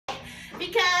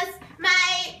because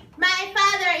my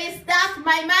father is duck,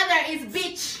 my mother is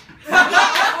bitch. Oh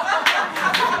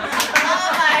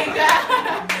my god.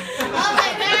 Oh my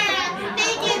god.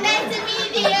 Thank you. Nice to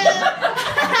meet you.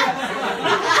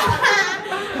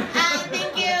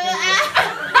 Thank you.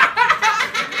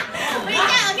 Where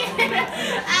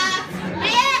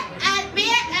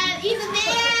is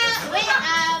there? Wait,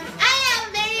 I am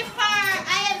very far.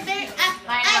 I am very.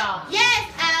 Yes.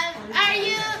 Are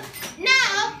you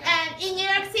now in New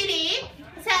York City?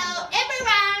 So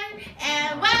everyone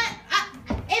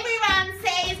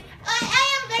says, oh, I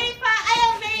am very far. I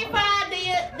am very far.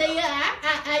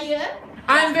 Are you?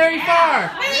 I'm very far.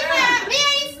 Very far.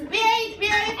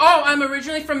 Very. Oh, I'm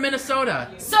originally from Minnesota.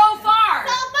 So far. So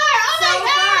far. Oh my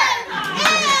god.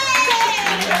 Yay!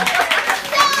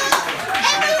 So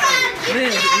everyone is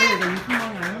Liz, there. are you from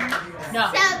Long Island? No.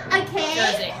 So okay.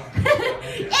 Jersey.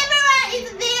 Everyone is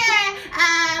there.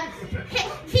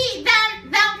 He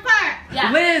down far.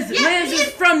 Yeah. Liz is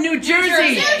from New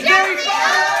Jersey. New Jersey. Very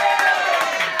far.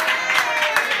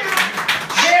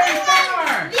 Very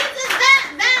far. This is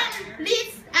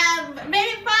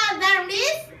very far down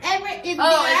this. Is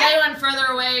Oh, there. is anyone further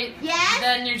away Yes.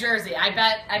 than New Jersey? I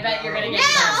bet you're gonna get No.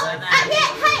 closer than that.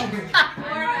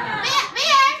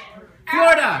 Where?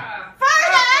 Florida.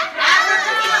 Florida.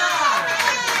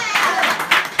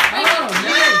 Oh,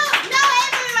 nice. No,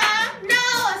 everyone. No,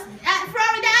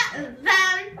 Florida.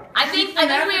 I think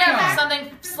we have something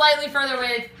slightly further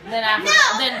away than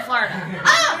than Florida.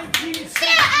 Oh, yeah.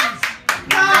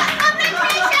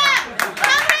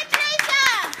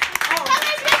 Congratulations.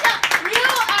 You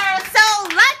are so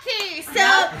lucky. So,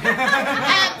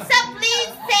 so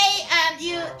please say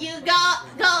you go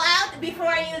out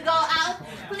before you go out.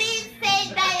 Please say,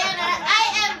 Diana, I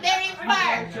am very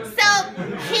far. So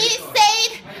he said,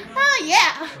 oh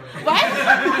yeah. What?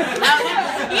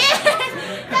 Yes.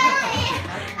 Sorry.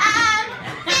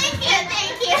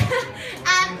 Thank you.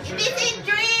 This is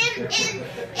dream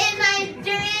in my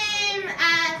dream.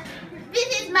 This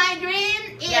is my dream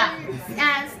in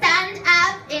stand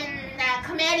up in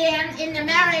comedian in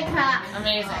America.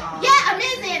 Amazing. Yeah,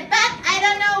 amazing. But I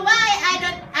don't know why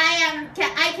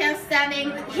I can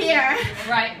standing here.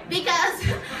 Right. Because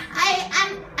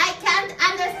I can't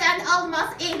understand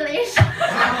almost English.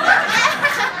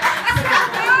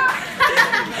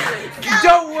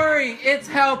 Don't worry, it's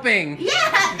helping. Yeah,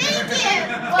 thank you.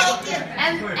 Thank you.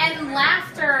 And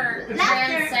laughter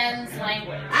transcends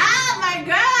language. Oh my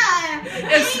god.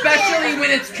 Especially when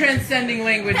it's transcending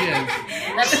languages.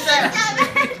 That's true.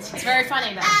 It's very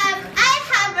funny though.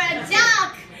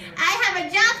 I have a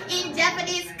joke in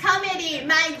Japanese comedy.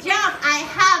 My joke I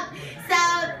have. So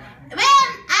when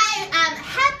I am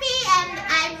happy and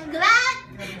I'm glad,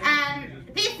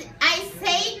 this I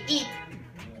say it.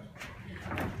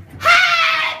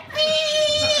 Happy!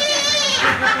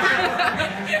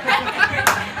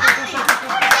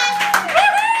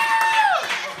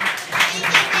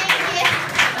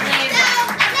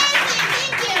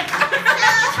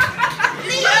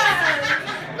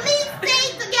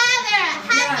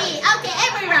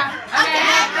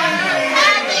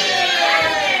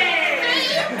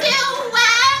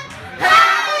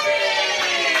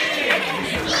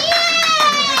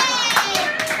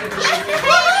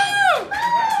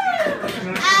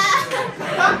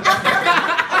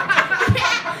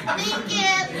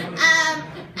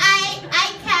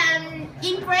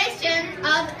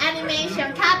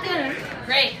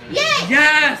 Great. Yes!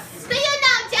 Yes! Do you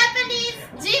know Japanese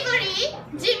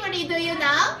Ghibli, do you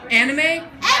know? Anime?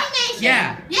 Animation.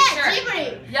 Yeah. Yeah, Sure.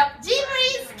 Ghibli. Yep.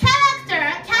 Ghiblis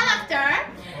character,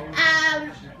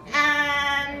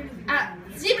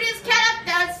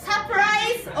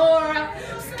 surprise or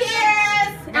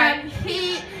scares. Right.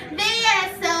 They are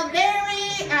so very,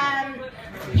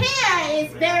 hair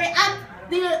is very up.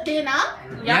 Do you know?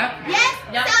 Yep. Yes.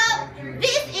 Yep. So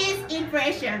this is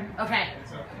impression. Okay.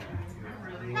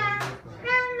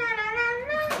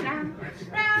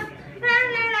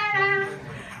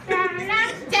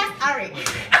 Just Ari.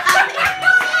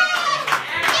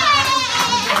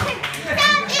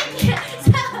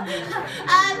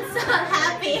 I'm so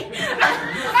happy.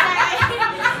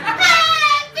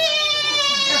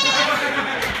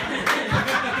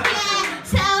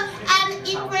 So an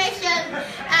impression.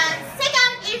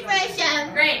 Second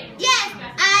impression. Great. Yes,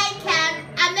 I can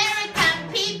American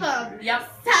people. Yep.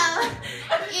 So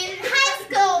in high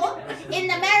school, in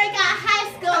America high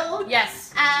school,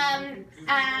 Yes.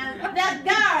 the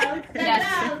girl,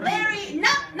 very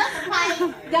not quite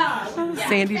girl.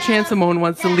 Sandy Chansamone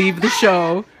wants to leave the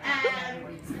show.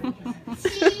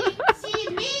 She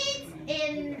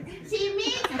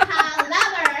meets her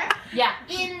lover Yeah.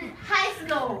 in high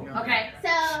school. Okay. So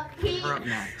he. Her up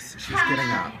next. She's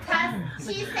getting up.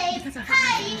 She says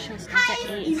hi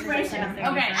impression. Okay.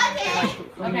 Okay.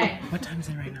 Okay. What time is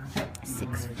it right now?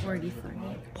 6:43.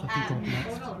 Poppy go up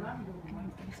next.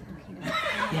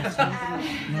 Yes. No.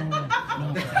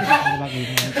 What about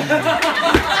leaving?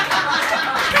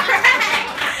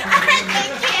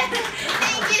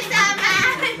 Thank you so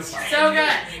much. So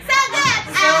good. So good.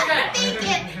 So good.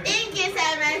 Thank you so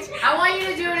much. I want you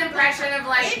to do an impression of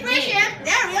like Impression? me.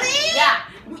 Yeah, really? Yeah.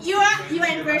 Your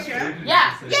impression?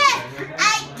 Yeah. Yes.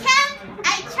 I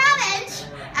challenge.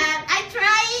 I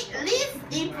try Liz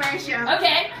impression.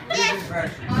 Okay. Yes.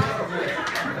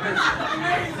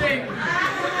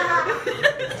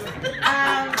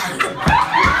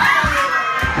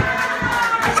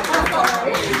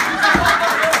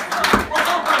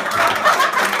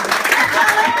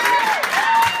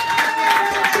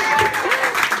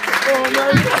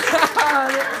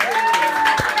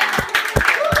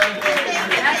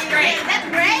 That's great. That's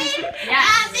great. Yeah.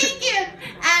 Thank you.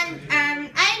 And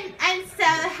I'm so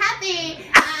happy.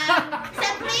 So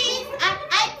please,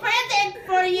 I present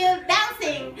for you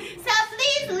dancing. So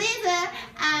please, Lisa,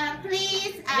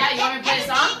 please. Yeah, you want me to play a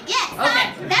song? Yes.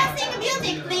 Okay. Dancing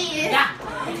music, please. Yeah.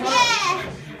 Yeah.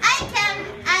 I can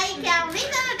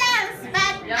little dance,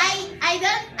 but Yep. I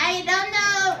don't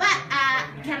know what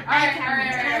I can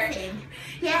dancing.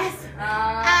 Yes.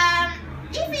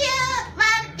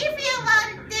 If you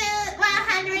want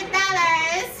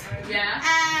 $100.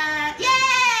 Yeah.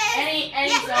 Yes. Any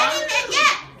yes, song? anything,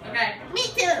 yeah. Okay. Me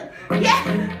too.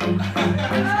 Yeah.